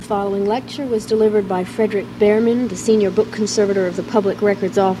following lecture was delivered by Frederick Behrman, the Senior Book Conservator of the Public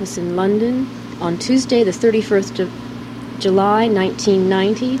Records Office in London, on Tuesday, the 31st of July,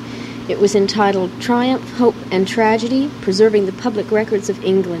 1990. It was entitled Triumph, Hope, and Tragedy, Preserving the Public Records of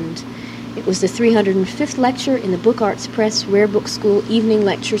England. It was the 305th lecture in the Book Arts Press Rare Book School Evening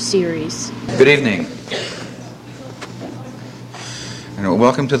Lecture Series. Good evening. And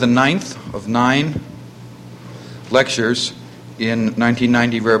welcome to the 9th of 9 lectures in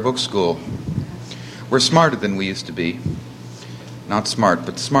 1990 Rare Book School. We're smarter than we used to be. Not smart,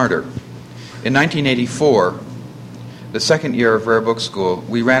 but smarter. In 1984, the second year of Rare Book School,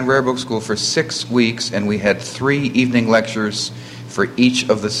 we ran Rare Book School for 6 weeks, and we had 3 evening lectures for each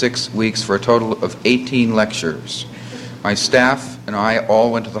of the 6 weeks for a total of 18 lectures. My staff and I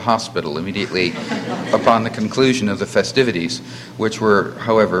all went to the hospital immediately upon the conclusion of the festivities, which were,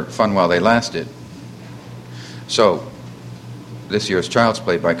 however, fun while they lasted. So, this year's Child's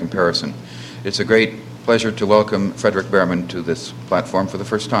Play by comparison. It's a great pleasure to welcome Frederick Behrman to this platform for the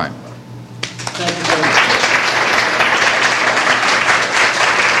first time. Thank you very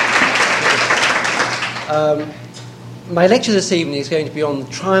much. My lecture this evening is going to be on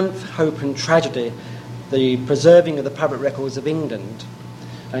Triumph, Hope and Tragedy, the preserving of the public records of England.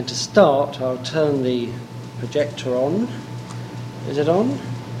 And to start, I'll turn the projector on. Is it on?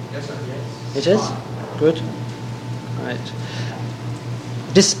 Yes, sir. Yes. It is? Good. Right.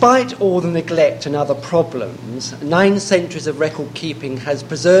 Despite all the neglect and other problems, 9 centuries of record keeping has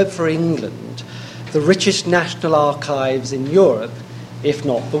preserved for England the richest national archives in Europe, if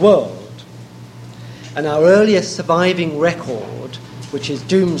not the world. And our earliest surviving record, which is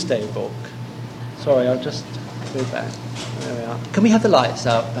Domesday Book. Sorry, I'll just move back. There we are. Can we have the lights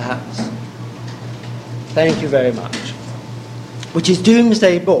out, perhaps? Thank you very much. Which is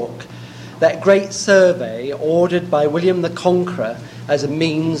Domesday Book, that great survey ordered by William the Conqueror as a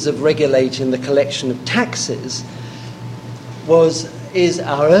means of regulating the collection of taxes, is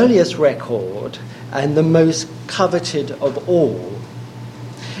our earliest record and the most coveted of all.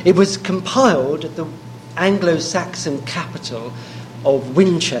 It was compiled at the Anglo-Saxon capital of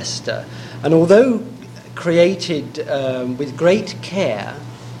Winchester, and although created with great care,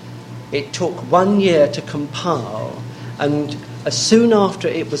 it took 1 year to compile, and as soon after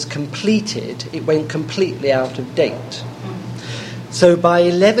it was completed, it went completely out of date. So by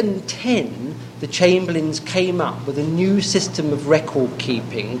 1110, the Chamberlains came up with a new system of record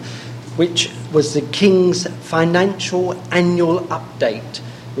keeping, which was the King's Financial Annual Update,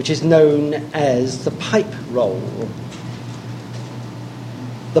 which is known as the Pipe Roll.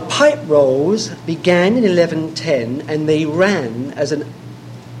 The Pipe Rolls began in 1110, and they ran as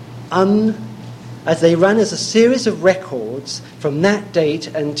a series of records from that date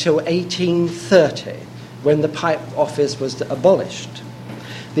until 1830, when the Pipe Office was abolished.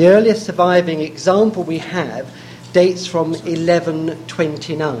 The earliest surviving example we have dates from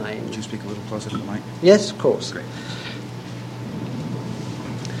 1129. Would you speak a little closer to the mic? Yes, of course. Great.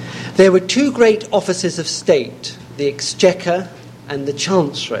 There were 2 great offices of state, the Exchequer and the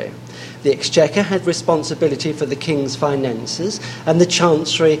Chancery. The Exchequer had responsibility for the King's finances, and the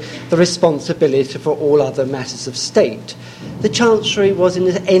Chancery the responsibility for all other matters of state. The Chancery was in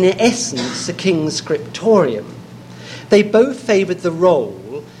essence the King's scriptorium. They both favoured the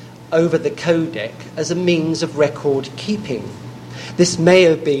roll over the codex as a means of record keeping. This may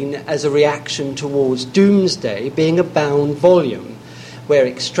have been as a reaction towards Domesday being a bound volume, where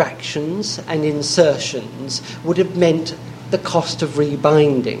extractions and insertions would have meant the cost of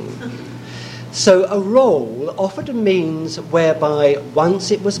rebinding. So a roll offered a means whereby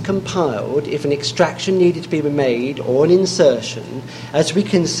once it was compiled, if an extraction needed to be made or an insertion, as we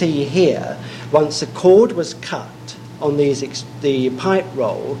can see here, once a cord was cut on the pipe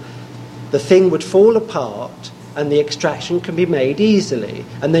roll, the thing would fall apart and the extraction can be made easily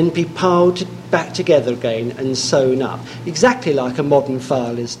and then be piled back together again and sewn up, exactly like a modern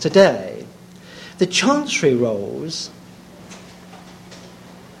file is today. The Chancery rolls,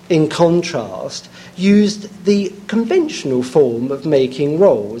 in contrast, used the conventional form of making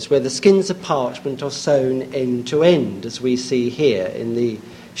rolls, where the skins of parchment are sewn end to end, as we see here in the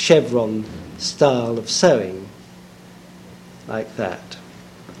chevron style of sewing, like that.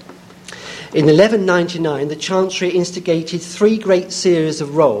 In 1199, the Chancery instigated 3 great series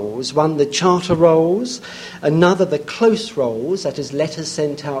of rolls, one the Charter rolls, another the Close rolls, that is letters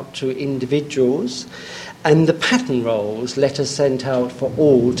sent out to individuals, and the Pattern rolls, letters sent out for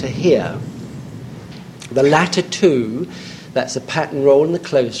all to hear. The latter 2, that's the Pattern roll and the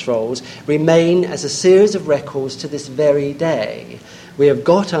Close rolls, remain as a series of records to this very day. We have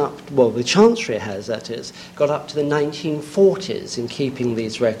got up, well, the Chancery has, that is, got up to the 1940s in keeping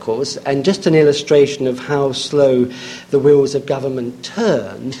these records. And just an illustration of how slow the wheels of government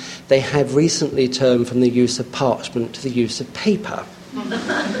turn, they have recently turned from the use of parchment to the use of paper.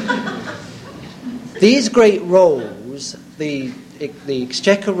 These great rolls, the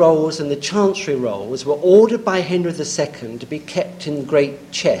Exchequer rolls and the Chancery rolls, were ordered by Henry II to be kept in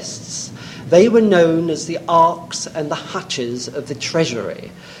great chests. They were known as the arks and the hutches of the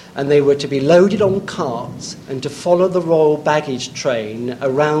Treasury, and they were to be loaded on carts and to follow the royal baggage train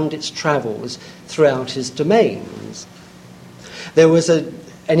around its travels throughout his domains. There was an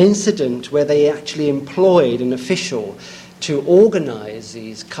incident where they actually employed an official to organise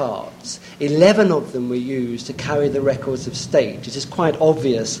these carts. 11 of them were used to carry the records of state. It is quite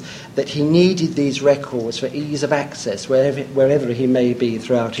obvious that he needed these records for ease of access wherever he may be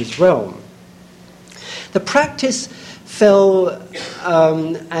throughout his realm. The practice fell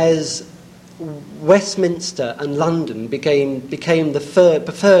as Westminster and London became the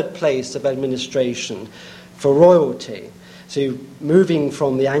preferred place of administration for royalty. So moving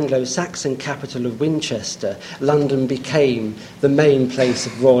from the Anglo-Saxon capital of Winchester, London became the main place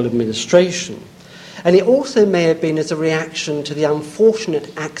of royal administration. And it also may have been as a reaction to the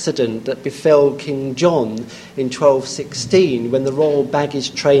unfortunate accident that befell King John in 1216 when the royal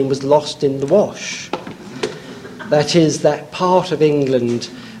baggage train was lost in the Wash. That is, that part of England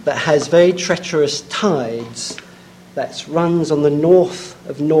that has very treacherous tides, that runs on the north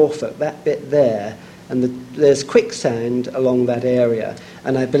of Norfolk, that bit there, and there's quicksand along that area.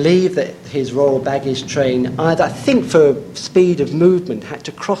 And I believe that his royal baggage train, either, I think for speed of movement, had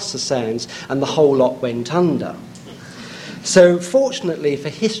to cross the sands, and the whole lot went under. So fortunately for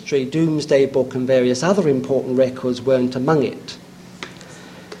history, Domesday Book and various other important records weren't among it.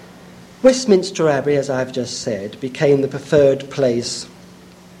 Westminster Abbey, as I've just said, became the preferred place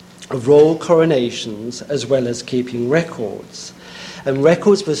of royal coronations as well as keeping records. And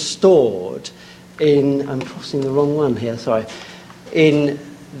records were stored in, I'm crossing the wrong one here, sorry, in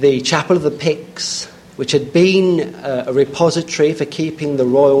the Chapel of the Picts, which had been a repository for keeping the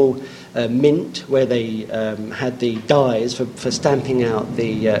royal mint, where they had the dies for stamping out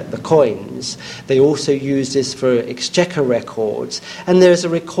the coins. They also used this for Exchequer records, and there's a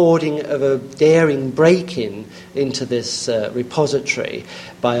recording of a daring break-in into this repository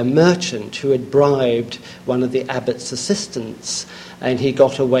by a merchant who had bribed one of the abbot's assistants, and he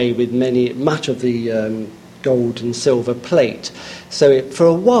got away with much of the gold and silver plate. So for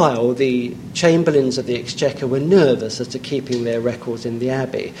a while, the chamberlains of the Exchequer were nervous as to keeping their records in the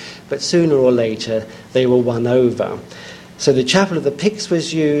Abbey, but sooner or later they were won over. So the Chapel of the Picts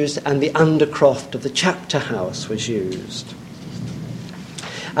was used, and the undercroft of the Chapter House was used.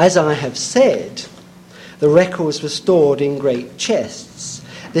 As I have said, the records were stored in great chests.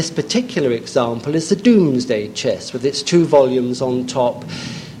 This particular example is the Domesday chest, with its 2 volumes on top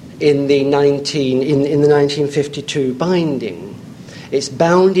in the 1952 binding. It's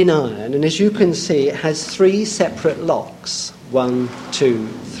bound in iron, and as you can see, it has 3 separate locks. 1, 2,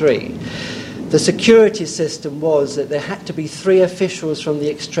 3. The security system was that there had to be 3 officials from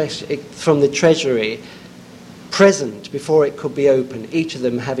the Treasury present before it could be opened, each of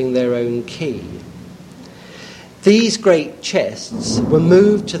them having their own key. These great chests were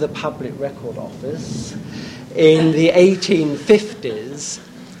moved to the Public Record Office in the 1850s,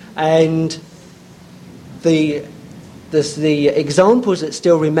 and the examples that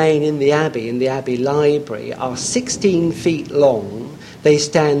still remain in the Abbey Library, are 16 feet long. They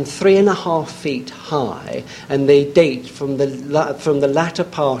stand 3.5 feet high, and they date from the latter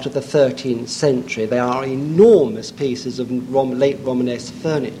part of the 13th century. They are enormous pieces of late Romanesque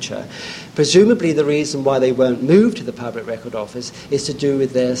furniture. Presumably the reason why they weren't moved to the Public Record Office is to do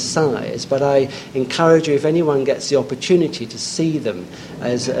with their size, but I encourage you, if anyone gets the opportunity, to see them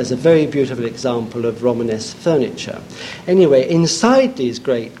as a very beautiful example of Romanesque furniture. Anyway, inside these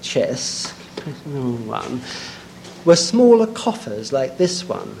great chests, were smaller coffers like this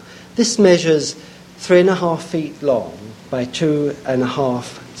one. This measures 3.5 feet long by 2.5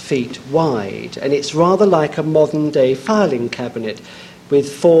 feet wide, and it's rather like a modern-day filing cabinet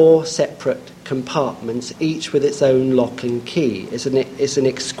with 4 separate compartments, each with its own lock and key. It's an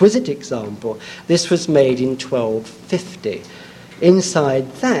exquisite example. This was made in 1250.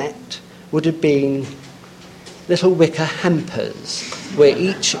 Inside that would have been little wicker hampers, where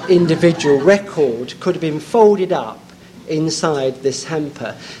each individual record could have been folded up inside this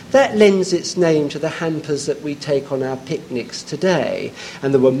hamper. That lends its name to the hampers that we take on our picnics today,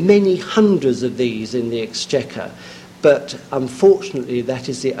 and there were many hundreds of these in the Exchequer, but unfortunately that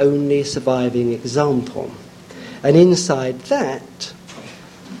is the only surviving example. And inside that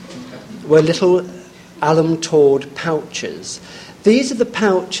were little alum tawed pouches. These are the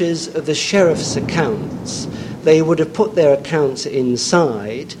pouches of the sheriff's accounts. They would have put their accounts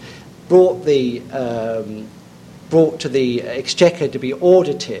inside, brought to the Exchequer to be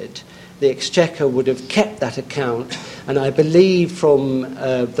audited. The Exchequer would have kept that account, and I believe from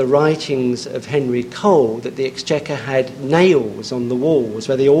the writings of Henry Cole that the Exchequer had nails on the walls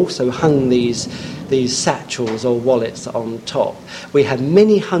where they also hung these satchels or wallets on top. We have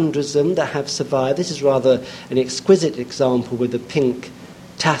many hundreds of them that have survived. This is rather an exquisite example with the pink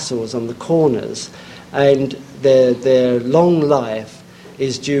tassels on the corners, and their long life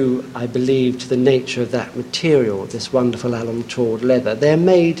is due, I believe, to the nature of that material, this wonderful alum-tawed leather. They're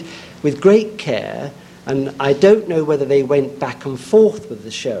made with great care, and I don't know whether they went back and forth with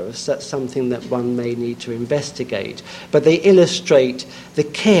the sheriffs. That's something that one may need to investigate. But they illustrate the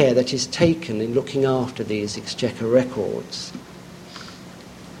care that is taken in looking after these Exchequer records.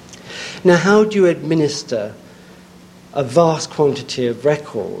 Now, how do you administer a vast quantity of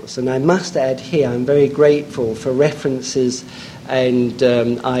records? And I must add here, I'm very grateful for references and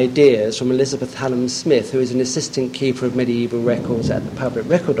ideas from Elizabeth Hallam Smith, who is an assistant keeper of medieval records at the Public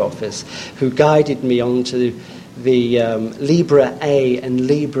Record Office, who guided me onto the Libra A and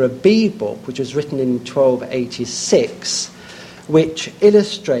Libra B book, which was written in 1286, which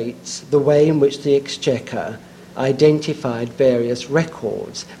illustrates the way in which the Exchequer identified various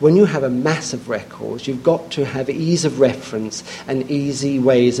records. When you have a mass of records, you've got to have ease of reference and easy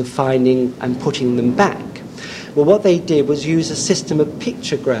ways of finding and putting them back. Well, what they did was use a system of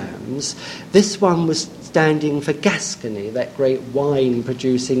pictograms. This one was standing for Gascony, that great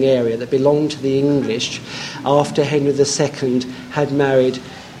wine-producing area that belonged to the English after Henry II had married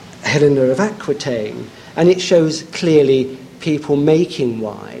Helena of Aquitaine. And it shows clearly people making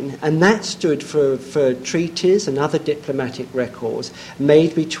wine, and that stood for treaties and other diplomatic records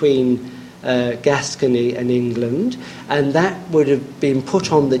made between Gascony and England, and that would have been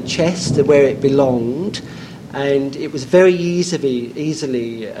put on the chest where it belonged. And it was very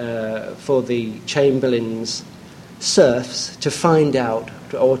easily for the Chamberlain's serfs to find out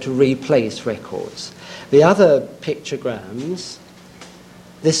or to replace records. The other pictograms,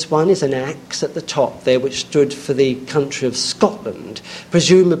 this one is an axe at the top there, which stood for the country of Scotland,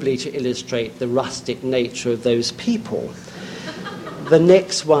 presumably to illustrate the rustic nature of those people. The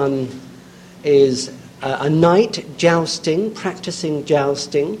next one is a knight jousting, practicing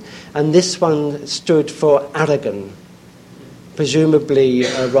jousting, and this one stood for Aragon, presumably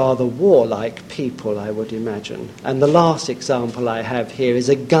a rather warlike people, I would imagine. And the last example I have here is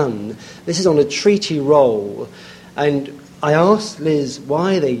a gun. This is on a treaty roll, and I asked Liz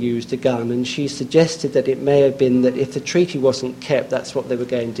why they used a gun, and she suggested that it may have been that if the treaty wasn't kept, that's what they were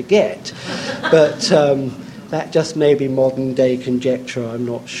going to get. But that just may be modern-day conjecture, I'm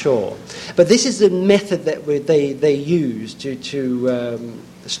not sure. But this is the method that they used to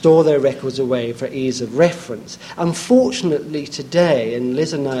store their records away for ease of reference. Unfortunately today, and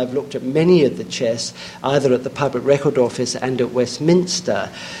Liz and I have looked at many of the chests, either at the Public Record Office and at Westminster,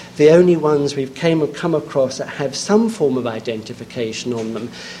 the only ones we've come across that have some form of identification on them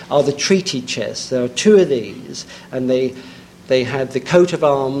are the treaty chests. There are two of these, and they had the coat of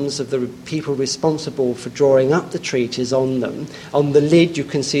arms of the people responsible for drawing up the treaties on them. On the lid you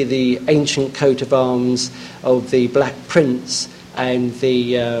can see the ancient coat of arms of the Black Prince and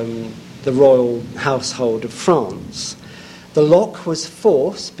the royal household of France. The lock was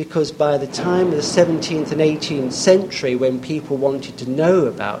forced because by the time of the 17th and 18th century, when people wanted to know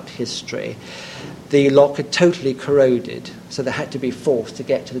about history, the lock had totally corroded, so they had to be forced to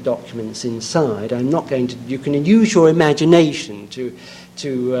get to the documents inside. I'm not going to... You can use your imagination to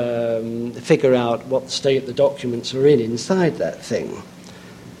figure out what state the documents are in inside that thing.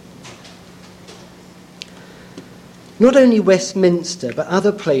 Not only Westminster, but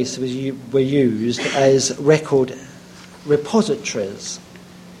other places were used as record repositories.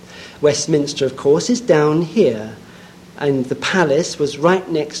 Westminster, of course, is down here, and the palace was right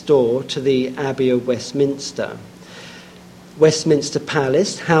next door to the Abbey of Westminster. Westminster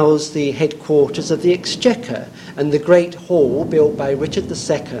Palace housed the headquarters of the Exchequer, and the Great Hall, built by Richard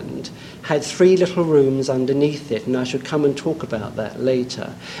II, had 3 little rooms underneath it, and I should come and talk about that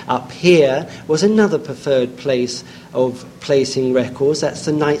later. Up here was another preferred place of placing records. That's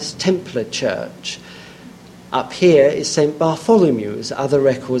the Knights Templar Church. Up here is St. Bartholomew's. Other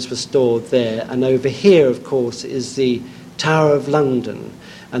records were stored there. And over here, of course, is the Tower of London.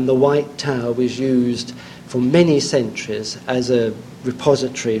 And the White Tower was used for many centuries as a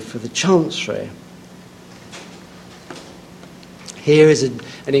repository for the Chancery. Here is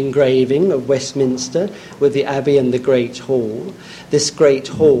an engraving of Westminster with the Abbey and the Great Hall. This Great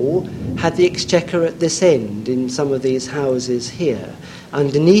Hall had the Exchequer at this end in some of these houses here.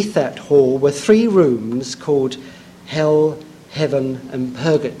 Underneath that hall were 3 rooms called Hell, Heaven and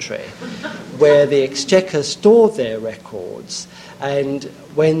Purgatory, where the Exchequer stored their records. And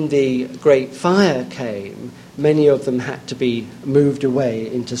when the Great Fire came, many of them had to be moved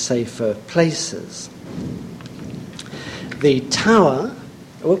away into safer places. The Tower,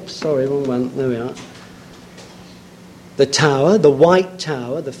 wrong one, there we are. The Tower, the White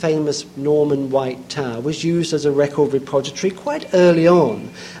Tower, the famous Norman White Tower, was used as a record repository quite early on.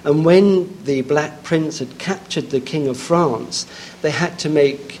 And when the Black Prince had captured the King of France, they had to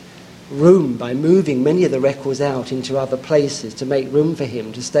make room by moving many of the records out into other places to make room for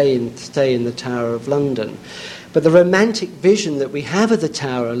him to stay in the Tower of London. But the romantic vision that we have of the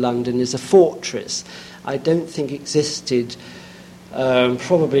Tower of London is a fortress. I don't think existed,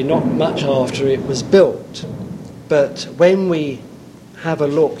 probably not much after it was built. But when we have a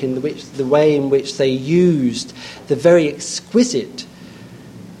look in the way in which they used the very exquisite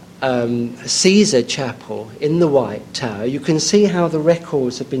Caesar Chapel in the White Tower, you can see how the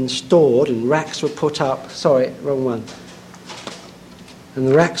records have been stored and racks were put up. Sorry, wrong one. And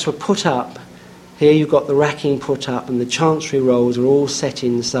the racks were put up. Here you've got the racking put up and the chancery rolls are all set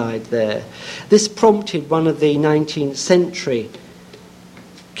inside there. This prompted one of the 19th century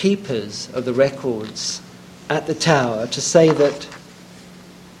keepers of the records at the Tower to say that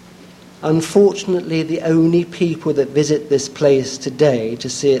unfortunately the only people that visit this place today to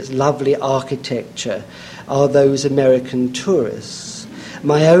see its lovely architecture are those American tourists.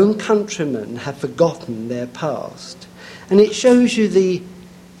 My own countrymen have forgotten their past. And it shows you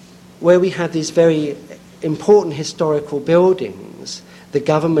where we have these very important historical buildings, the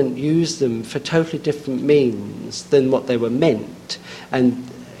government used them for totally different means than what they were meant. And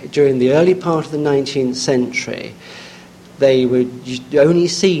during the early part of the 19th century, they were only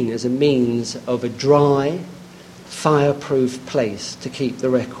seen as a means of a dry, fireproof place to keep the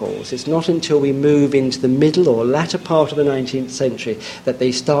records. It's not until we move into the middle or latter part of the 19th century that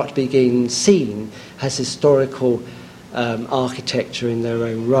they start to begin seen as historical architecture in their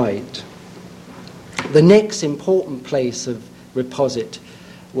own right. The next important place of reposit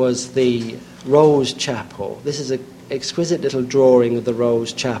was the Rolls Chapel. This is an exquisite little drawing of the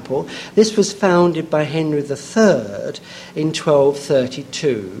Rolls Chapel. This was founded by Henry III in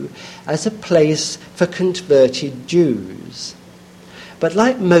 1232 as a place for converted Jews. But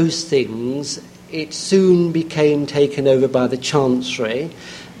like most things, it soon became taken over by the Chancery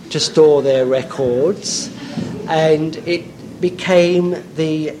to store their records, and it became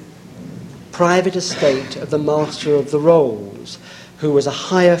the private estate of the Master of the Rolls, who was a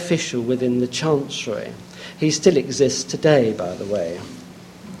high official within the Chancery. He still exists today, by the way.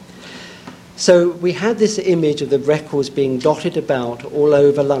 So we had this image of the records being dotted about all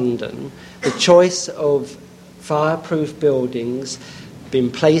over London, the choice of fireproof buildings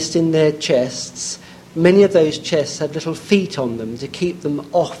being placed in their chests. Many of those chests had little feet on them to keep them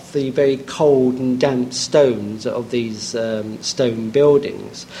off the very cold and damp stones of these stone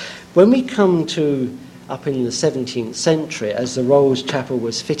buildings. When we come to up in the 17th century, as the Rolls Chapel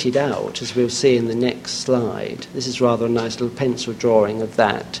was fitted out, as we'll see in the next slide, this is rather a nice little pencil drawing of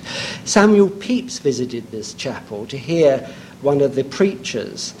that. Samuel Pepys visited this chapel to hear one of the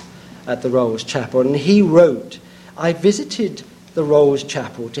preachers at the Rolls Chapel, and he wrote, "I visited the Rolls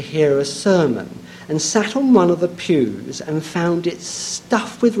Chapel to hear a sermon and sat on one of the pews and found it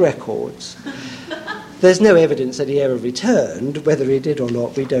stuffed with records." There's no evidence that he ever returned. Whether he did or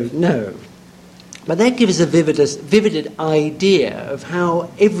not, we don't know. But that gives a vivid idea of how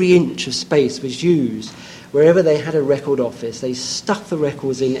every inch of space was used. Wherever they had a record office, they stuffed the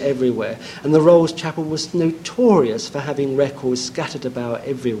records in everywhere. And the Rolls Chapel was notorious for having records scattered about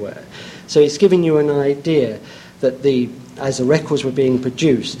everywhere. So it's giving you an idea that as the records were being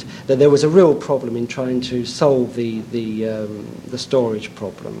produced, that there was a real problem in trying to solve the storage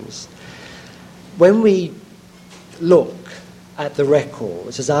problems. When we look at the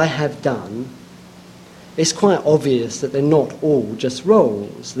records, as I have done, it's quite obvious that they're not all just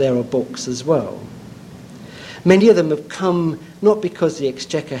rolls. There are books as well. Many of them have come not because the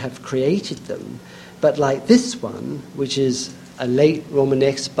Exchequer have created them, but like this one, which is a late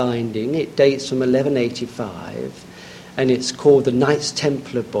Romanesque binding. It dates from 1185, and it's called the Knights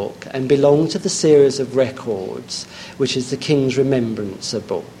Templar Book and belongs to the series of records, which is the King's Remembrancer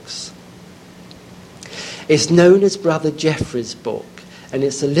books. It's known as Brother Geoffrey's book, and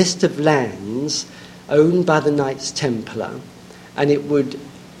it's a list of lands owned by the Knights Templar, and it would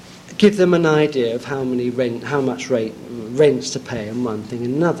give them an idea of how much rents to pay and one thing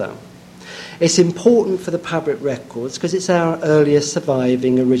and another. It's important for the public records because it's our earliest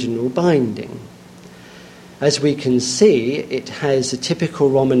surviving original binding. As we can see, it has a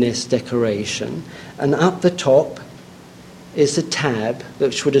typical Romanesque decoration, and up the top is the tab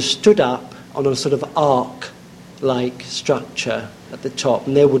which would have stood up on a sort of arc-like structure at the top,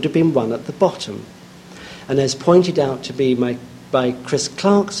 and there would have been one at the bottom. And as pointed out to me by Chris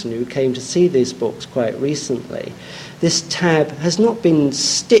Clarkson, who came to see these books quite recently, this tab has not been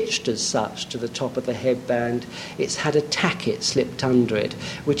stitched as such to the top of the headband. It's had a tacket slipped under it,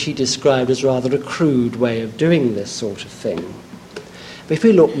 which he described as rather a crude way of doing this sort of thing. But if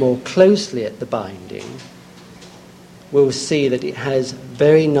we look more closely at the binding, we'll see that it has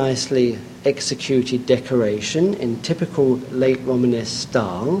very nicely executed decoration in typical late Romanesque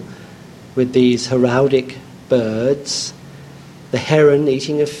style, with these heraldic birds, the heron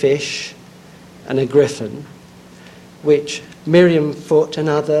eating a fish, and a griffin, which Miriam Foote and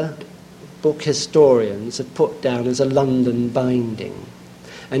other book historians have put down as a London binding,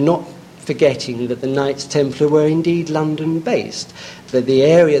 and not forgetting that the Knights Templar were indeed London-based, that the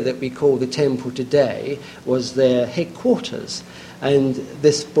area that we call the Temple today was their headquarters, and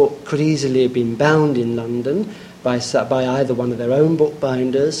this book could easily have been bound in London by either one of their own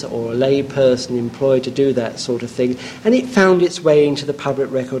bookbinders or a lay person employed to do that sort of thing, and it found its way into the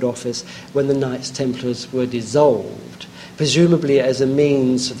Public Record Office when the Knights Templars were dissolved, presumably as a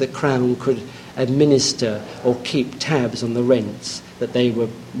means that the Crown could administer or keep tabs on the rents that they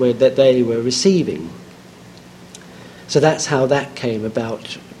were receiving. So that's how that came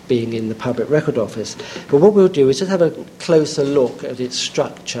about, being in the Public Record Office. But what we'll do is just have a closer look at its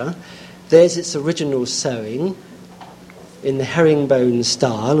structure. There's its original sewing in the herringbone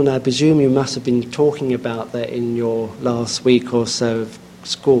style, and I presume you must have been talking about that in your last week or so of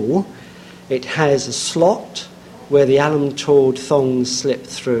school. It has a slot where the alum-tooled thongs slip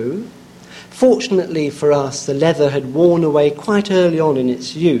through. Fortunately for us, the leather had worn away quite early on in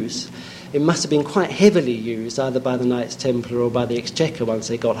its use. It must have been quite heavily used, either by the Knights Templar or by the Exchequer once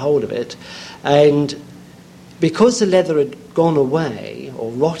they got hold of it. And because the leather had gone away,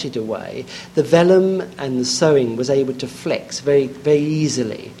 or rotted away, the vellum and the sewing was able to flex very, very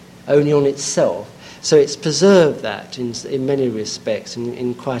easily, only on itself. So it's preserved that in many respects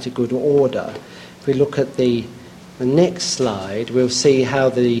in quite a good order. If we look at the next slide, we'll see how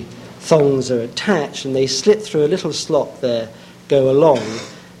the thongs are attached, and they slip through a little slot there, go along,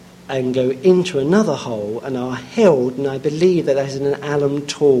 and go into another hole, and are held, and I believe that is an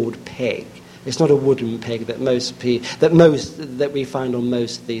alum-tooled peg. It's not a wooden peg that we find on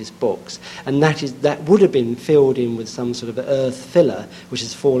most of these books, and that would have been filled in with some sort of earth filler, which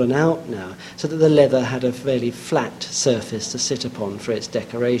has fallen out now, so that the leather had a fairly flat surface to sit upon for its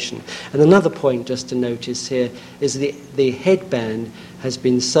decoration. And another point just to notice here is the headband has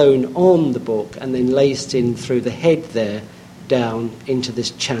been sewn on the book and then laced in through the head there down into this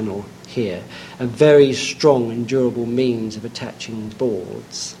channel here, a very strong and durable means of attaching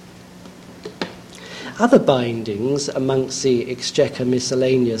boards. Other bindings amongst the Exchequer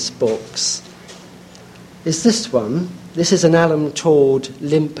miscellaneous books is this one. This is an alum-tooled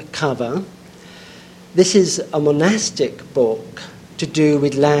limp cover. This is a monastic book to do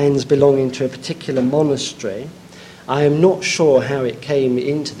with lands belonging to a particular monastery. I am not sure how it came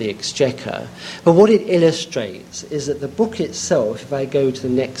into the Exchequer, but what it illustrates is that the book itself, if I go to the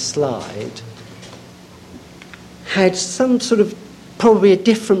next slide, had some sort of probably a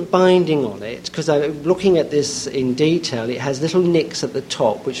different binding on it, because I'm looking at this in detail. It has little nicks at the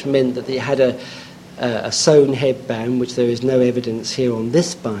top, which meant that it had a sewn headband, which there is no evidence here on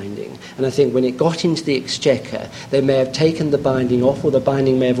this binding. And I think when it got into the Exchequer, they may have taken the binding off, or the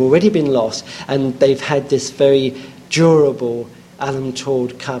binding may have already been lost, and they've had this very durable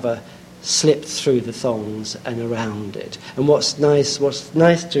alum-tooled cover slipped through the thongs and around it. And what's nice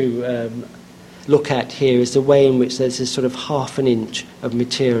to look at here is the way in which there's this sort of half an inch of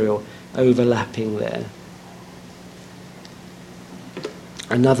material overlapping there.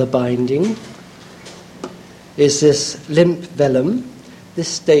 Another binding is this limp vellum.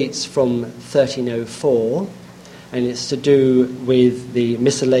 This dates from 1304, and it's to do with the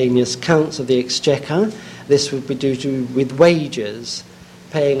miscellaneous counts of the Exchequer. This would be due to with wages,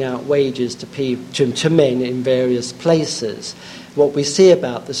 paying out wages to men in various places. What we see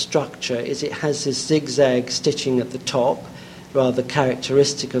about the structure is it has this zigzag stitching at the top, rather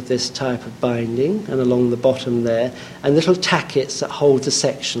characteristic of this type of binding, and along the bottom there, and little tackets that hold the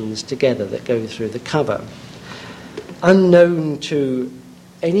sections together that go through the cover. Unknown to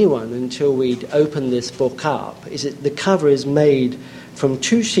anyone until we'd opened this book up, is that the cover is made from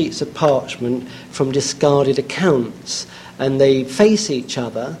two sheets of parchment from discarded accounts, and they face each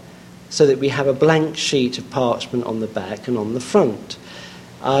other so that we have a blank sheet of parchment on the back and on the front.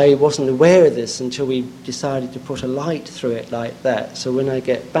 I wasn't aware of this until we decided to put a light through it like that. So when I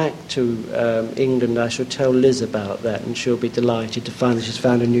get back to England, I shall tell Liz about that, and she'll be delighted to find that she's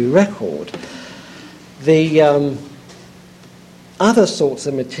found a new record. The other sorts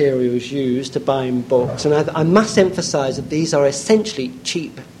of materials used to bind books, and I must emphasise that these are essentially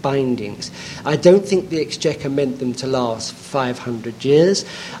cheap bindings. I don't think the Exchequer meant them to last 500 years.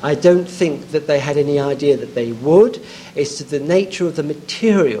 I don't think that they had any idea that they would. It's the nature of the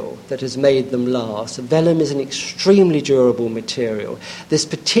material that has made them last. Vellum is an extremely durable material. This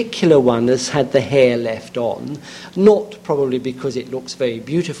particular one has had the hair left on, not probably because it looks very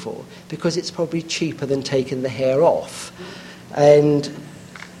beautiful, because it's probably cheaper than taking the hair off. And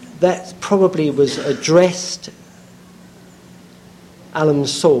that probably was addressed alum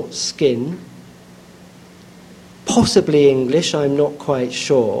salt skin, possibly English, I'm not quite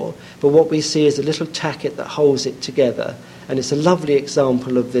sure, but what we see is a little tacket that holds it together, and it's a lovely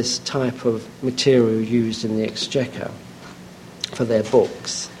example of this type of material used in the Exchequer for their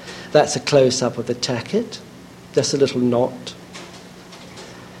books. That's a close-up of the tacket, just a little knot.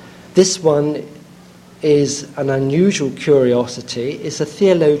 This one is an unusual curiosity. It's a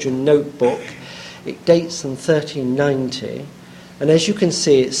theologian notebook. It dates from 1390, and as you can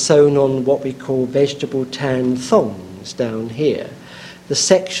see, it's sewn on what we call vegetable tan thongs down here. The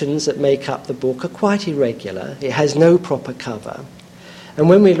sections that make up the book are quite irregular. It has no proper cover, and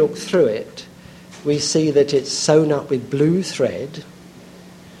when we look through it, we see that it's sewn up with blue thread,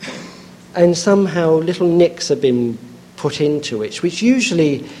 and somehow little nicks have been put into it, which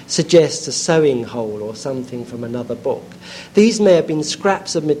usually suggests a sewing hole or something from another book. These may have been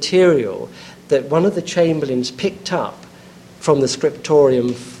scraps of material that one of the chamberlains picked up from the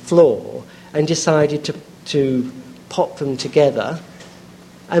scriptorium floor and decided to pop them together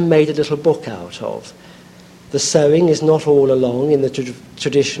and made a little book out of. The sewing is not all along in the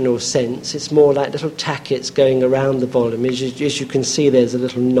traditional sense. It's more like little tackets going around the volume. As you can see, there's a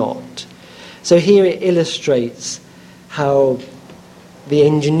little knot. So here it illustrates how the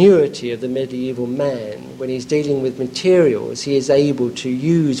ingenuity of the medieval man, when he's dealing with materials, he is able to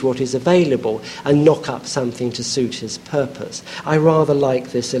use what is available and knock up something to suit his purpose. I rather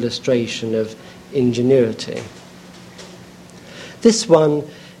like this illustration of ingenuity. This one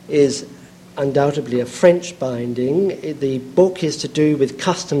is undoubtedly a French binding. The book is to do with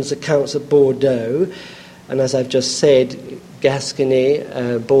customs accounts at Bordeaux, and as I've just said,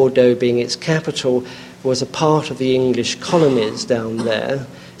 Gascony, Bordeaux being its capital, was a part of the English colonies down there.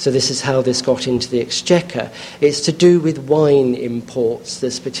 So this is how this got into the Exchequer. It's to do with wine imports,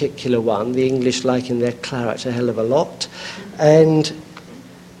 this particular one. The English like in their claret a hell of a lot. And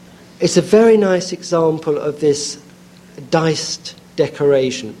it's a very nice example of this diced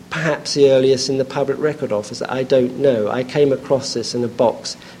decoration, perhaps the earliest in the Public Record Office, I don't know. I came across this in a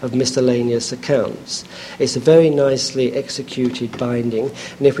box of miscellaneous accounts. It's a very nicely executed binding,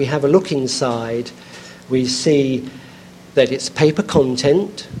 and if we have a look inside, we see that it's paper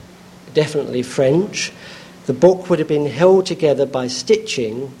content, definitely French. The book would have been held together by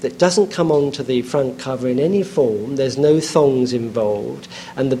stitching that doesn't come onto the front cover in any form. There's no thongs involved.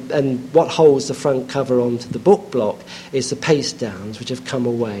 And what holds the front cover onto the book block is the paste downs, which have come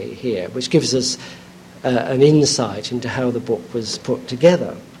away here, which gives us an insight into how the book was put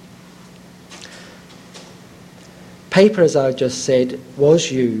together. Paper, as I just said, was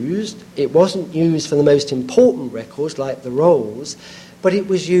used. It wasn't used for the most important records, like the rolls, but it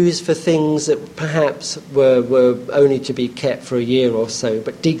was used for things that perhaps were only to be kept for a year or so,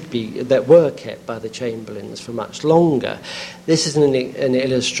 but that were kept by the chamberlains for much longer. This is an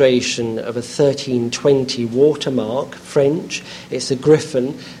illustration of a 1320 watermark, French. It's a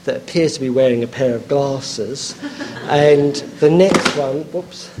griffin that appears to be wearing a pair of glasses. And the next one,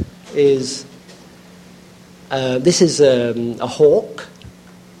 is... this is a hawk,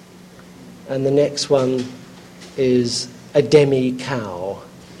 and the next one is a demi-cow.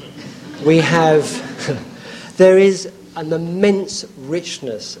 We have, there is an immense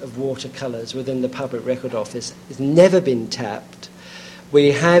richness of watercolours within the Public Record Office. It's never been tapped.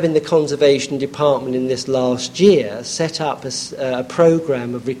 We have in the Conservation Department in this last year set up a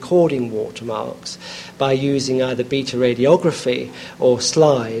programme of recording watermarks by using either beta radiography or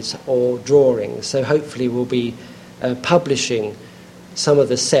slides or drawings. So hopefully we'll be publishing some of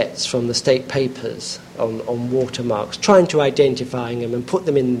the sets from the state papers on watermarks, trying to identify them and put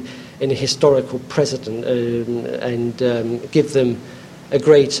them in a historical precedent and give them a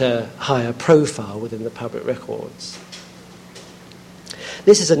greater, higher profile within the public records.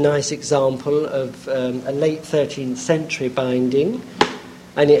 This is a nice example of a late 13th century binding,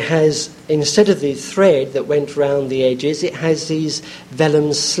 and it has, instead of the thread that went round the edges, it has these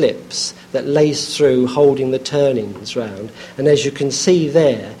vellum slips that lace through, holding the turnings round. And as you can see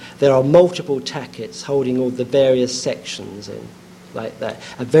there are multiple tackets holding all the various sections in, like that.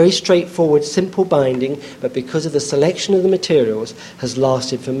 A very straightforward, simple binding, but because of the selection of the materials, has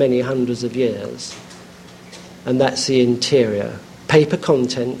lasted for many hundreds of years. And that's the interior. Paper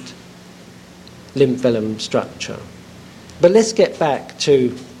content, limp vellum structure. But let's get back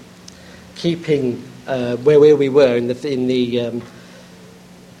to keeping where we were in the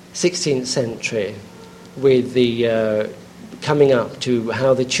 16th century, with the coming up to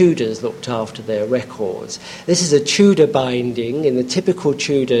how the Tudors looked after their records. This is a Tudor binding in the typical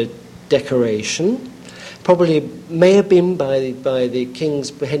Tudor decoration. Probably may have been by the King's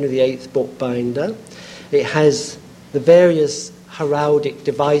Henry VIII bookbinder. It has the various heraldic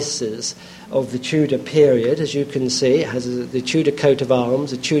devices of the Tudor period, as you can see. It has the Tudor coat of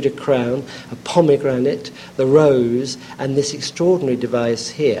arms, a Tudor crown, a pomegranate, the rose, and this extraordinary device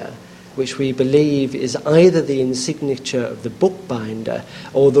here, which we believe is either the insignature of the bookbinder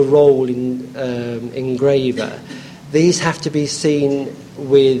or the roll engraver. These have to be seen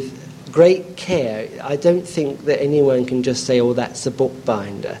with great care. I don't think that anyone can just say, oh, that's the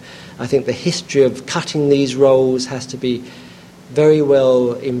bookbinder. I think the history of cutting these rolls has to be very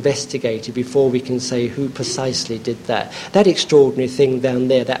well investigated before we can say who precisely did that. That extraordinary thing down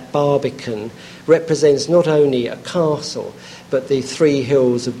there, that barbican, represents not only a castle, but the three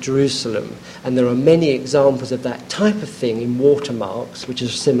hills of Jerusalem. And there are many examples of that type of thing in watermarks, which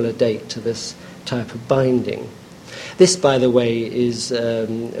is a similar date to this type of binding. This, by the way, is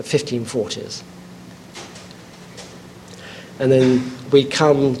 1540s. And then we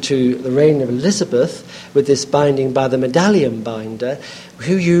come to the reign of Elizabeth with this binding by the medallion binder,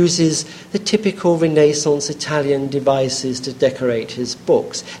 who uses the typical Renaissance Italian devices to decorate his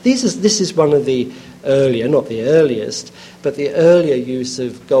books. This is one of the earlier, not the earliest, but the earlier use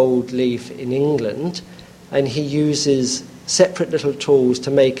of gold leaf in England, and he uses separate little tools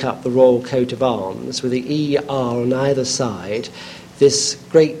to make up the royal coat of arms with the ER on either side, this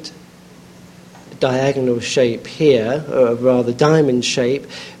great diagonal shape here, or rather diamond shape,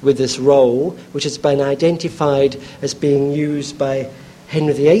 with this roll, which has been identified as being used by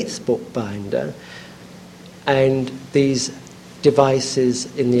Henry VIII's bookbinder, and these devices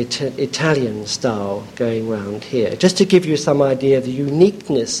in the Italian style going round here. Just to give you some idea of the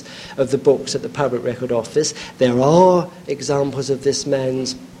uniqueness of the books at the Public Record Office, there are examples of this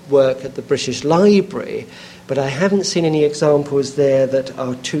man's work at the British Library, but I haven't seen any examples there that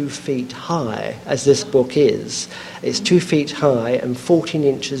are 2 feet high, as this book is. It's 2 feet high and 14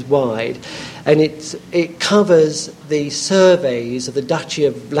 inches wide, and it covers the surveys of the Duchy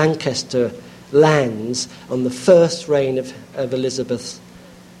of Lancaster lands on the first reign of Elizabeth's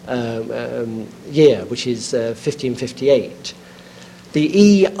year, which is 1558.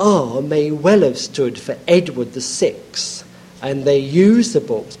 The ER may well have stood for Edward VI, and they used the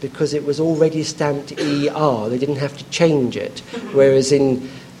books because it was already stamped ER. They didn't have to change it. Whereas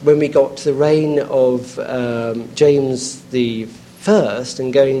when we got to the reign of James the First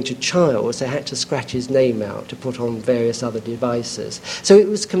and going to Charles, they had to scratch his name out to put on various other devices. So it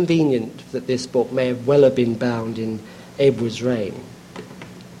was convenient that this book may have well have been bound in Edward's reign.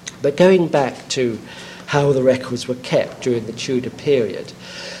 But going back to how the records were kept during the Tudor period,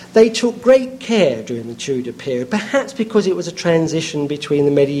 they took great care during the Tudor period, perhaps because it was a transition between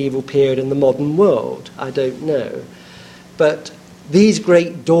the medieval period and the modern world, I don't know. But these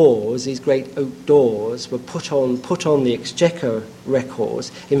great doors, these great oak doors, were put on the Exchequer records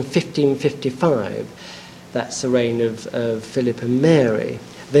in 1555. That's the reign of Philip and Mary.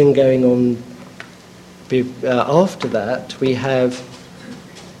 Then going on after that, we have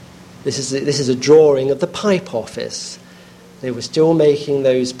this is a drawing of the Pipe Office. They were still making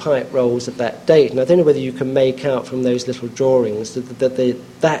those pipe rolls at that date, and I don't know whether you can make out from those little drawings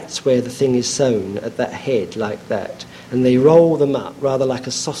that's where the thing is sewn, at that head like that. And they roll them up, rather like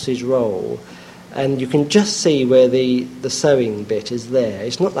a sausage roll, and you can just see where the sewing bit is there.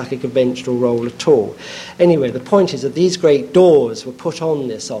 It's not like a conventional roll at all. Anyway, the point is that these great doors were put on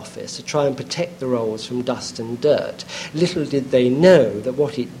this office to try and protect the rolls from dust and dirt. Little did they know that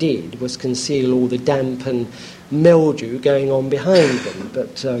what it did was conceal all the damp and mildew going on behind them.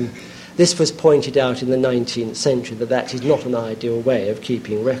 But this was pointed out in the 19th century that is not an ideal way of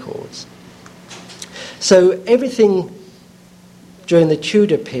keeping records. So everything during the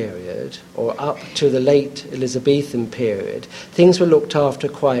Tudor period, or up to the late Elizabethan period, things were looked after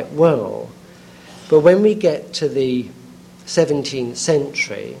quite well. But when we get to the 17th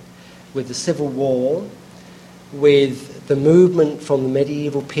century, with the Civil War, with the movement from the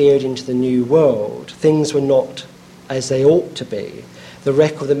medieval period into the New World, things were not as they ought to be.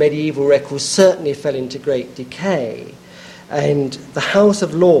 The medieval records certainly fell into great decay, and the House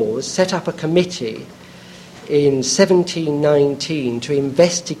of Lords set up a committee in 1719 to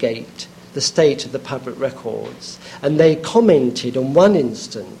investigate the state of the public records, and they commented on one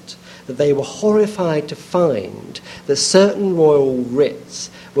instant that they were horrified to find that certain royal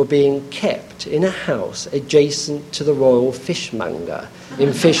writs were being kept in a house adjacent to the royal fishmonger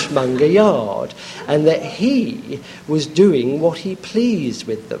in Fishmonger Yard, and that he was doing what he pleased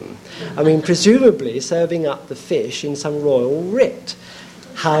with them. I mean, presumably serving up the fish in some royal writ.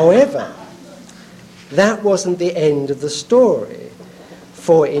 However, that wasn't the end of the story,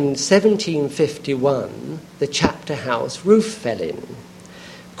 for in 1751 the chapter house roof fell in,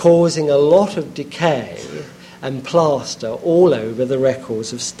 causing a lot of decay and plaster all over the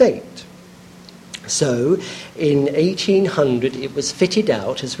records of state. So, in 1800 it was fitted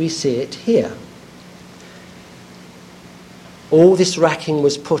out as we see it here. All this racking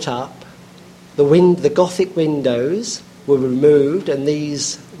was put up, the Gothic windows were removed, and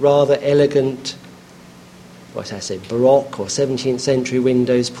these rather elegant, Baroque or 17th century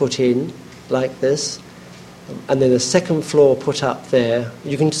windows put in, like this. And then a second floor put up there.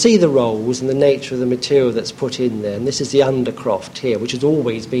 You can see the rolls and the nature of the material that's put in there. And this is the Undercroft here, which has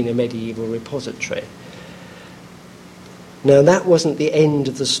always been a medieval repository. Now, that wasn't the end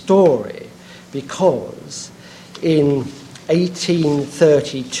of the story, because in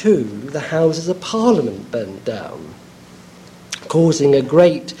 1832 the Houses of Parliament burnt down, causing a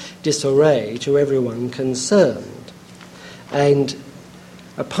great disarray to everyone concerned. And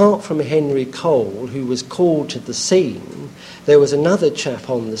apart from Henry Cole, who was called to the scene, there was another chap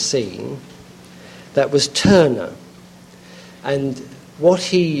on the scene, that was Turner. And what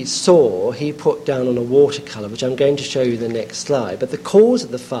he saw, he put down on a watercolour, which I'm going to show you the next slide. But the cause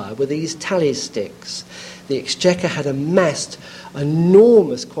of the fire were these tally sticks. The Exchequer had amassed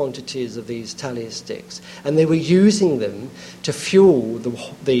enormous quantities of these tally sticks, and they were using them to fuel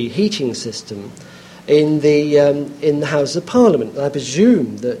the heating system in the House of Parliament. I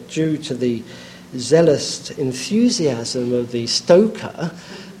presume that due to the zealous enthusiasm of the stoker,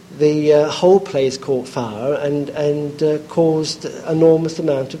 the whole place caught fire and caused enormous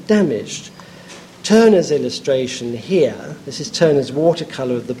amount of damage. Turner's illustration here, this is Turner's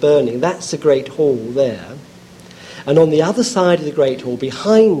watercolour of the burning, that's the Great Hall there. And on the other side of the Great Hall,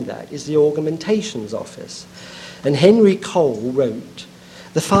 behind that, is the Augmentations Office. And Henry Cole wrote,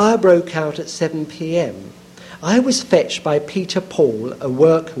 "The fire broke out at 7 p.m. I was fetched by Peter Paul, a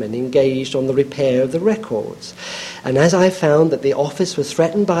workman engaged on the repair of the records. And as I found that the office was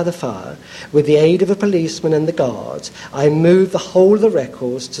threatened by the fire, with the aid of a policeman and the guards, I moved the whole of the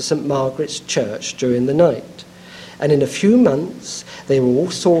records to St. Margaret's Church during the night. And in a few months they were all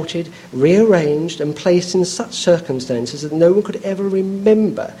sorted, rearranged and placed in such circumstances that no one could ever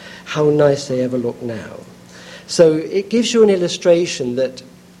remember how nice they ever look now." So it gives you an illustration that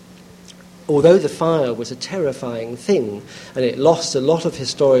although the fire was a terrifying thing and it lost a lot of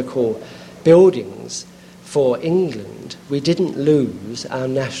historical buildings for England, we didn't lose our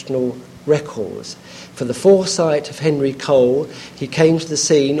national records. For the foresight of Henry Cole, he came to the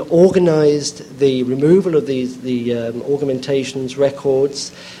scene, organised the removal of the Augmentations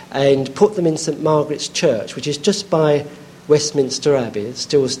records and put them in St. Margaret's Church, which is just by Westminster Abbey. It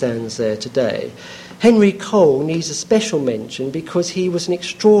still stands there today. Henry Cole needs a special mention because he was an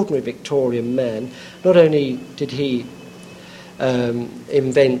extraordinary Victorian man. Not only did he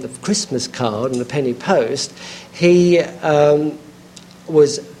invent the Christmas card and the penny post, he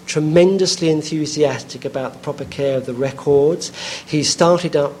was tremendously enthusiastic about the proper care of the records. He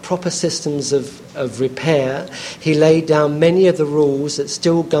started up proper systems of repair. He laid down many of the rules that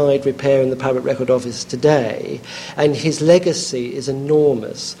still guide repair in the Public Record Office today, and his legacy is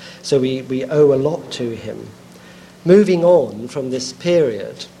enormous, so we owe a lot to him. Moving on from this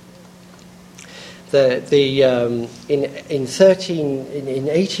period, in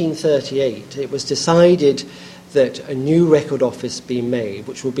 1838 it was decided that a new record office be made,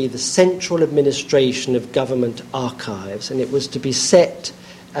 which will be the central administration of government archives, and it was to be set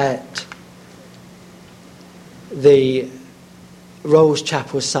at the Rolls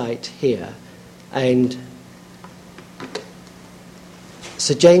Chapel site here. And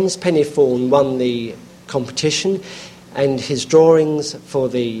Sir James Pennythorne won the competition, and his drawings for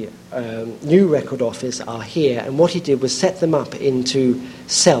the new record office are here. And what he did was set them up into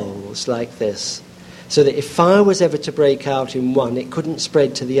cells like this. so that if fire was ever to break out in one, it couldn't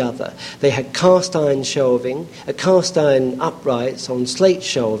spread to the other. They had cast iron shelving, cast iron uprights on slate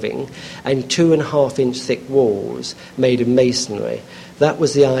shelving, and 2.5-inch thick walls made of masonry. That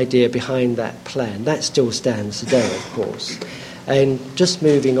was the idea behind that plan. That still stands today, of course. And just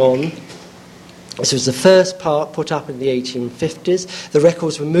moving on, this was the first part put up in the 1850s. The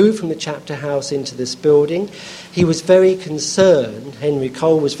records were moved from the chapter house into this building. He was very concerned, Henry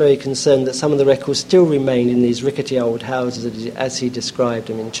Cole was very concerned, that some of the records still remained in these rickety old houses as he described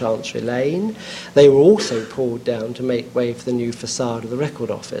them in Chancery Lane. They were also pulled down to make way for the new facade of the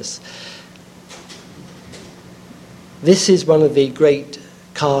record office. This is one of the great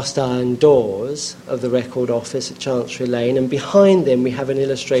cast iron doors of the record office at Chancery Lane, and behind them we have an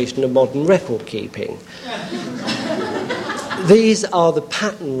illustration of modern record keeping. These are the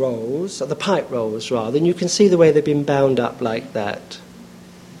pattern rolls, or the pipe rolls rather, and you can see the way they've been bound up like that.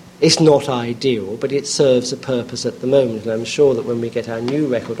 It's not ideal, but it serves a purpose at the moment, and I'm sure that when we get our new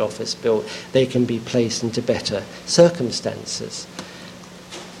record office built, they can be placed into better circumstances.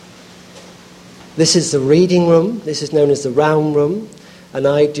 This is the reading room. This is known as the round room. An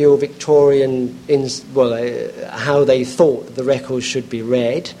ideal Victorian, how they thought that the records should be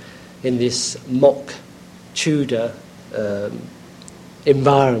read in this mock Tudor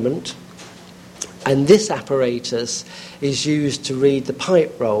environment. And this apparatus is used to read the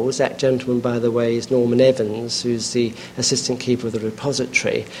pipe rolls. That gentleman, by the way, is Norman Evans, who's the assistant keeper of the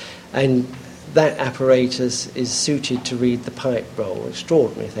repository. And that apparatus is suited to read the pipe roll.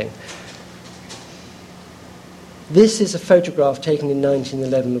 Extraordinary thing. This is a photograph taken in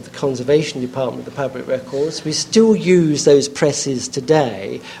 1911 of the Conservation Department of the Public Records. We still use those presses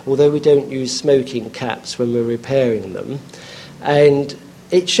today, although we don't use smoking caps when we're repairing them. And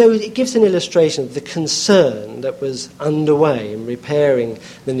it gives an illustration of the concern that was underway in repairing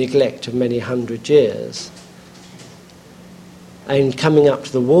the neglect of many hundred years. And coming up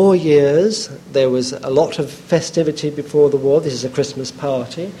to the war years, there was a lot of festivity before the war. This is a Christmas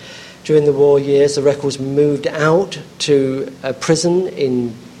party. During the war years, the records were moved out to a prison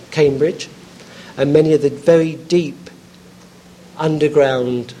in Cambridge, and many of the very deep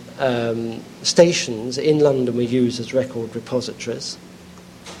underground stations in London were used as record repositories.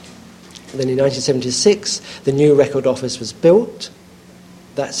 And then in 1976, the new record office was built.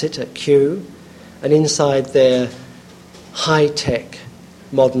 That's it, at Kew. And inside there, high-tech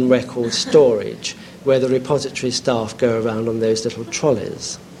modern record storage, where the repository staff go around on those little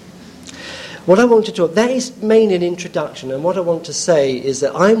trolleys. What I want to talk, that is mainly an introduction, and what I want to say is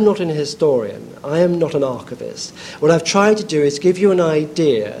that I'm not an historian, I am not an archivist. What I've tried to do is give you an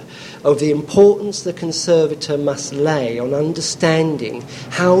idea of the importance the conservator must lay on understanding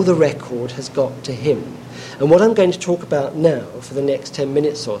how the record has got to him. And what I'm going to talk about now for the next 10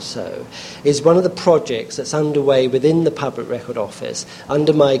 minutes or so is one of the projects that's underway within the Public Record Office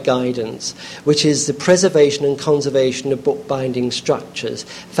under my guidance, which is the preservation and conservation of bookbinding structures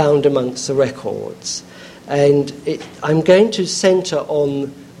found amongst the records. And I'm going to centre on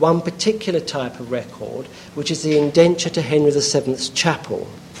one particular type of record, which is the indenture to Henry VII's chapel.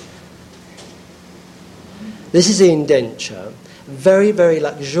 This is the indenture. Very, very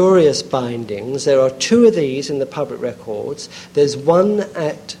luxurious bindings. There are 2 of these in the public records. There's one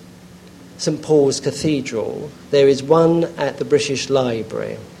at St Paul's Cathedral. There is one at the British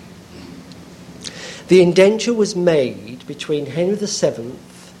Library. The indenture was made between Henry VII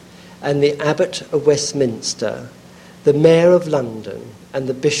and the Abbot of Westminster, the Mayor of London, and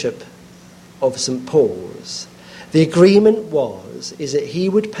the Bishop of St Paul's. The agreement is that he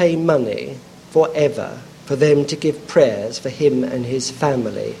would pay money forever for them to give prayers for him and his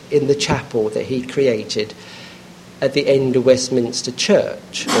family in the chapel that he created at the end of Westminster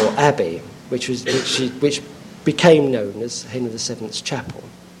Church, or Abbey, which became known as Henry VII's chapel.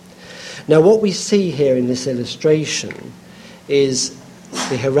 Now, what we see here in this illustration is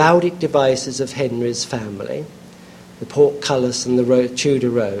the heraldic devices of Henry's family, the portcullis and the Tudor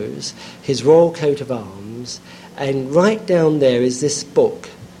rose, his royal coat of arms, and right down there is this book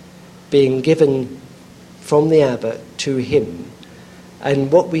being given from the abbot to him. And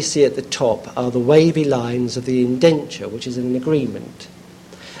what we see at the top are the wavy lines of the indenture, which is an agreement.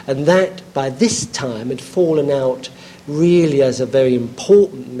 And that, by this time, had fallen out really as a very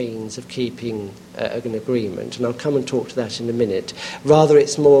important means of keeping an agreement. And I'll come and talk to that in a minute. Rather,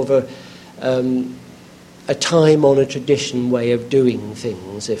 it's more of a time-honoured tradition way of doing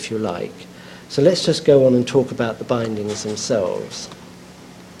things, if you like. So let's just go on and talk about the bindings themselves.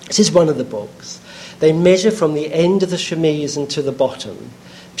 This is one of the books. They measure from the end of the chemise and to the bottom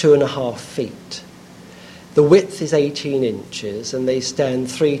 2.5 feet. The width is 18 inches, and they stand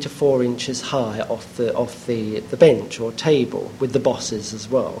 3 to 4 inches high off the bench or table, with the bosses as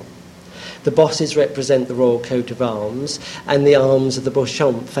well. The bosses represent the royal coat of arms and the arms of the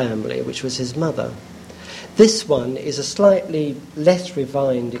Beauchamp family, which was his mother. This one is a slightly less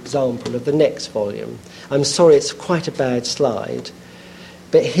refined example of the next volume. I'm sorry, it's quite a bad slide.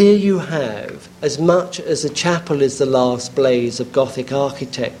 But here you have, as much as the chapel is the last blaze of Gothic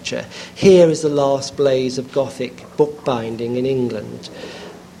architecture, here is the last blaze of Gothic bookbinding in England.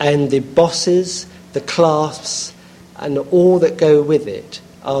 And the bosses, the clasps, and all that go with it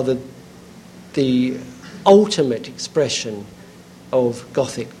are the ultimate expression of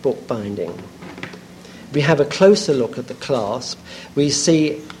Gothic bookbinding. We have a closer look at the clasp. We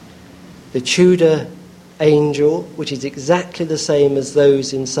see the Tudor angel, which is exactly the same as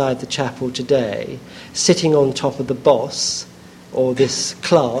those inside the chapel today, sitting on top of the boss, or this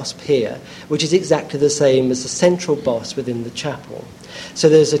clasp here, which is exactly the same as the central boss within the chapel. So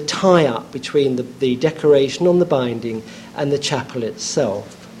there's a tie-up between the decoration on the binding and the chapel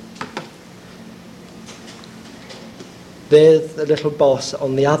itself. There's the little boss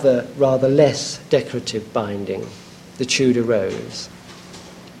on the other, rather less decorative binding, the Tudor rose.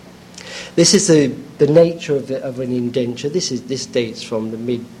 This is the nature of an indenture. This dates from the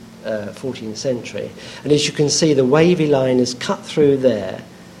mid-14th century. And as you can see, the wavy line is cut through there,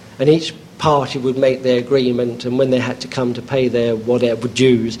 and each party would make their agreement, and when they had to come to pay their whatever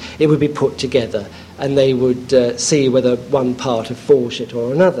dues, it would be put together, and they would see whether one part had forged it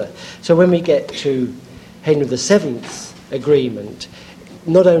or another. So when we get to Henry VII's agreement,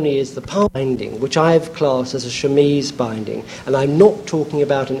 not only is the binding, which I've classed as a chemise binding, and I'm not talking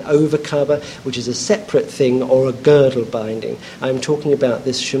about an overcover, which is a separate thing, or a girdle binding. I'm talking about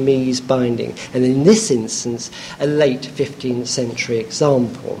this chemise binding, and in this instance, a late 15th century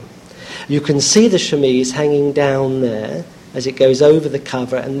example. You can see the chemise hanging down there as it goes over the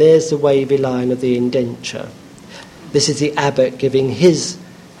cover, and there's the wavy line of the indenture. This is the abbot giving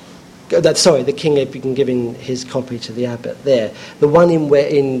the king had been giving his copy to the abbot there. The one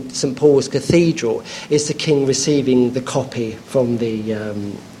in St Paul's Cathedral is the king receiving the copy from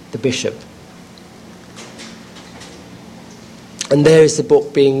the bishop. And there is the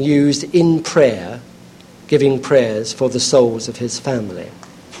book being used in prayer, giving prayers for the souls of his family.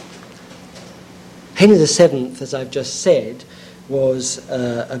 Henry VII, as I've just said, was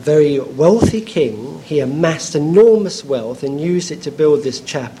a very wealthy king. He amassed enormous wealth and used it to build this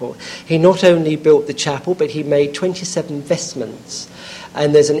chapel. He not only built the chapel, but he made 27 vestments.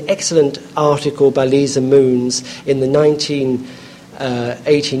 And there's an excellent article by Lisa Moons in the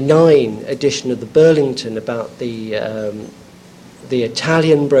 1989 edition of the Burlington about the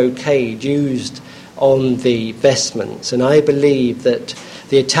Italian brocade used on the vestments. And I believe that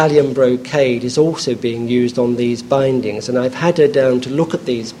the Italian brocade is also being used on these bindings, and I've had her down to look at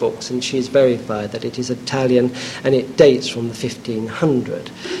these books, and she's verified that it is Italian, and it dates from the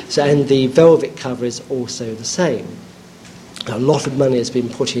 1500s. So, and the velvet cover is also the same. A lot of money has been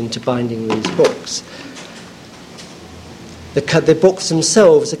put into binding these books. The books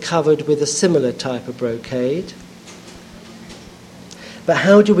themselves are covered with a similar type of brocade. But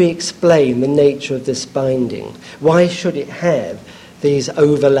how do we explain the nature of this binding? Why should it have these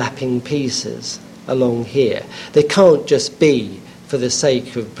overlapping pieces along here? They can't just be for the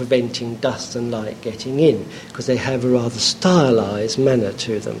sake of preventing dust and light getting in, because they have a rather stylized manner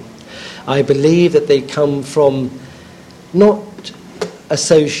to them. I believe that they come from, not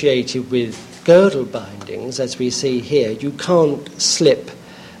associated with girdle bindings, as we see here. You can't slip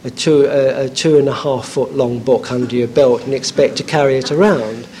a 2.5 foot long book under your belt and expect to carry it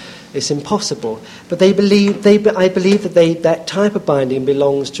around. It's impossible. But I believe that that type of binding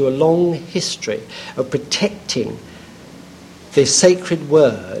belongs to a long history of protecting the sacred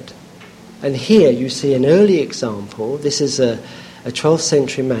word. And here you see an early example. This is a 12th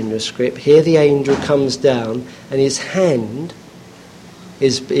century manuscript. Here the angel comes down, and his hand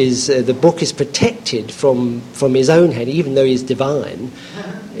the book is protected from his own hand, even though he's divine.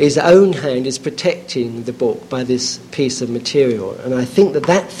 His own hand is protecting the book by this piece of material. And I think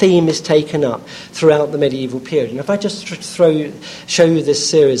that theme is taken up throughout the medieval period. And if I just show you this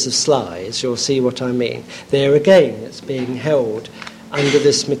series of slides, you'll see what I mean. There again, it's being held under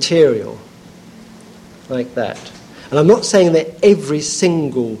this material, like that. And I'm not saying that every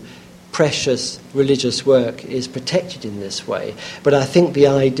single precious religious work is protected in this way, but I think the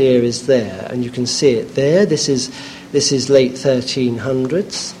idea is there, and you can see it there. This is late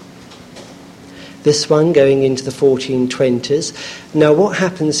 1300s. This one going into the 1420s. Now what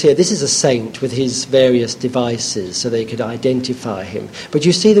happens here, this is a saint with his various devices so they could identify him. But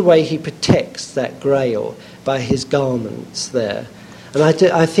you see the way he protects that grail by his garments there. And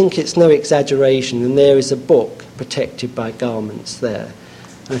I think it's no exaggeration, and there is a book protected by garments there.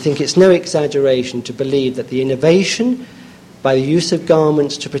 And I think it's no exaggeration to believe that the innovation by the use of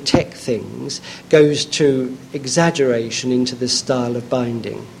garments to protect things goes to exaggeration into this style of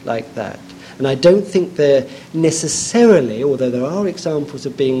binding like that. And I don't think they're necessarily, although there are examples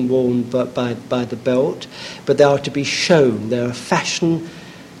of being worn by the belt, but they are to be shown. They're a fashion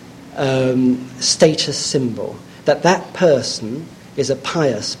status symbol, that person is a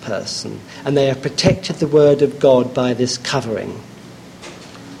pious person, and they have protected the word of God by this covering.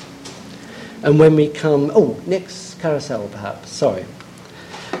 And when we come... next carousel perhaps, sorry.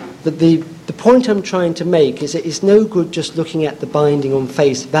 The point I'm trying to make is it's no good just looking at the binding on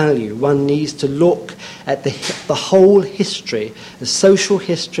face value. One needs to look at the whole history, the social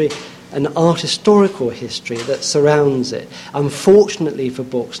history and art historical history that surrounds it. Unfortunately for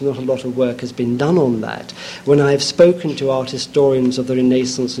books, not a lot of work has been done on that. When I've spoken to art historians of the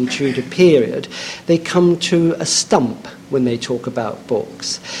Renaissance and Tudor period, they come to a stump when they talk about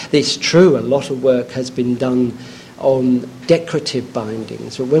books. It's true, a lot of work has been done on decorative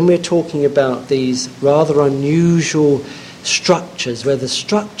bindings, but when we're talking about these rather unusual structures, where the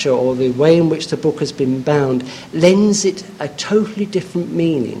structure or the way in which the book has been bound lends it a totally different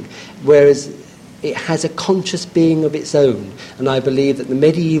meaning, whereas it has a conscious being of its own. And I believe that the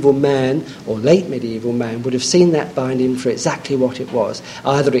medieval man, or late medieval man, would have seen that binding for exactly what it was,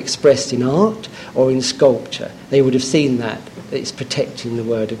 either expressed in art or in sculpture. They would have seen that it's protecting the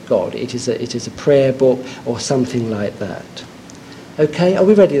word of God. It is a prayer book or something like that. Okay, are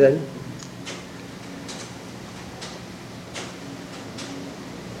we ready then?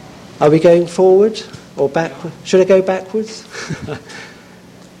 Are we going forward or backward? Should I go backwards?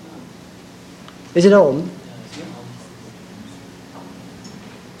 Is it on?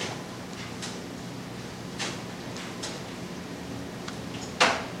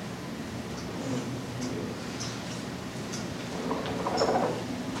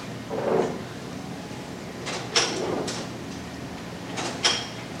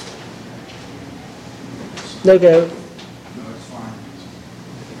 No go.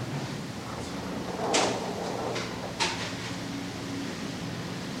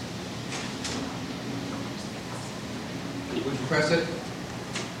 Would you press it?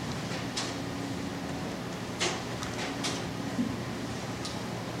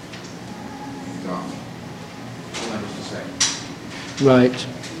 Right.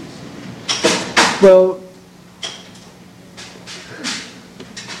 Well,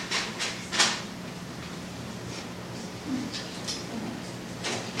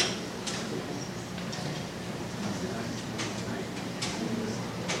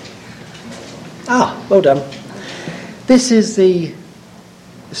 well done. This is the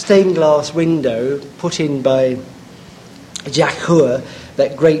stained glass window put in by Jacques Coeur,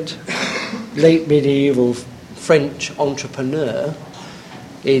 that great late medieval French entrepreneur.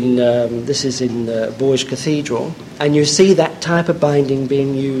 This is in Bourges Cathedral, and you see that type of binding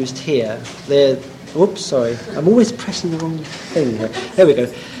being used here. Whoops, sorry, I'm always pressing the wrong thing here. There we go.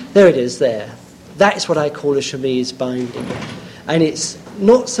 There it is there. That's what I call a chemise binding. And it's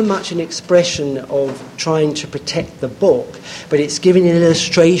not so much an expression of trying to protect the book, but it's giving an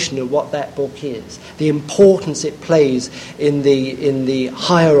illustration of what that book is, the importance it plays in the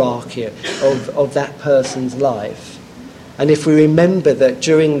hierarchy of that person's life. And if we remember that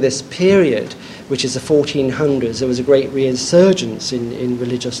during this period, which is the 1400s, there was a great resurgence in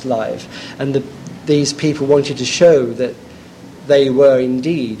religious life, and these people wanted to show that they were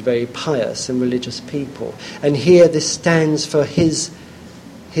indeed very pious and religious people. And here this stands for his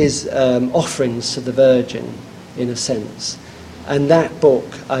offerings to the Virgin, in a sense. And that book,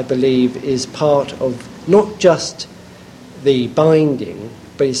 I believe, is part of not just the binding,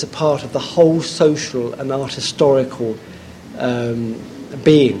 but it's a part of the whole social and art historical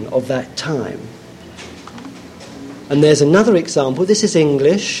being of that time. And there's another example. This is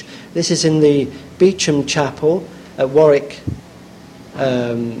English. This is in the Beauchamp Chapel at Warwick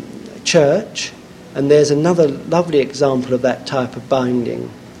Church. And there's another lovely example of that type of binding.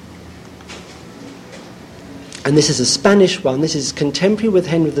 And this is a Spanish one. This is contemporary with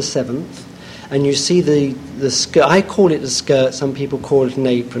Henry VII. And you see the skirt. I call it a skirt. Some people call it an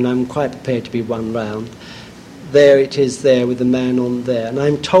apron. I'm quite prepared to be one round. There it is there with the man on there. And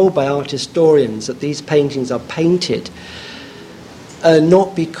I'm told by art historians that these paintings are painted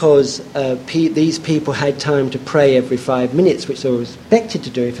not because these people had time to pray every 5 minutes, which they were expected to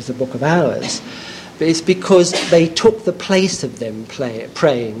do if it's a book of hours, but it's because they took the place of them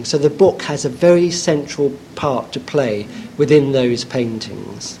praying. So the book has a very central part to play within those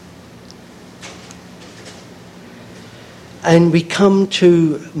paintings. And we come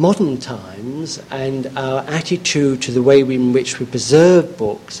to modern times and our attitude to the way in which we preserve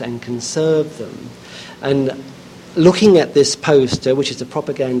books and conserve them. And looking at this poster, which is a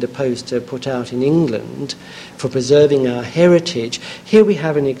propaganda poster put out in England for preserving our heritage, here we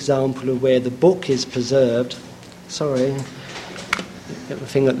have an example of where the book is preserved. Sorry, get my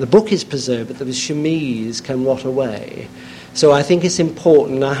finger. The book is preserved, but the chemise can rot away. So I think it's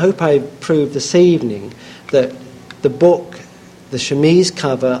important, and I hope I proved this evening, that the book, the chemise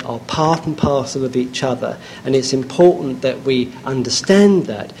cover are part and parcel of each other, and it's important that we understand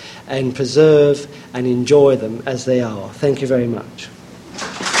that and preserve and enjoy them as they are. Thank you very much.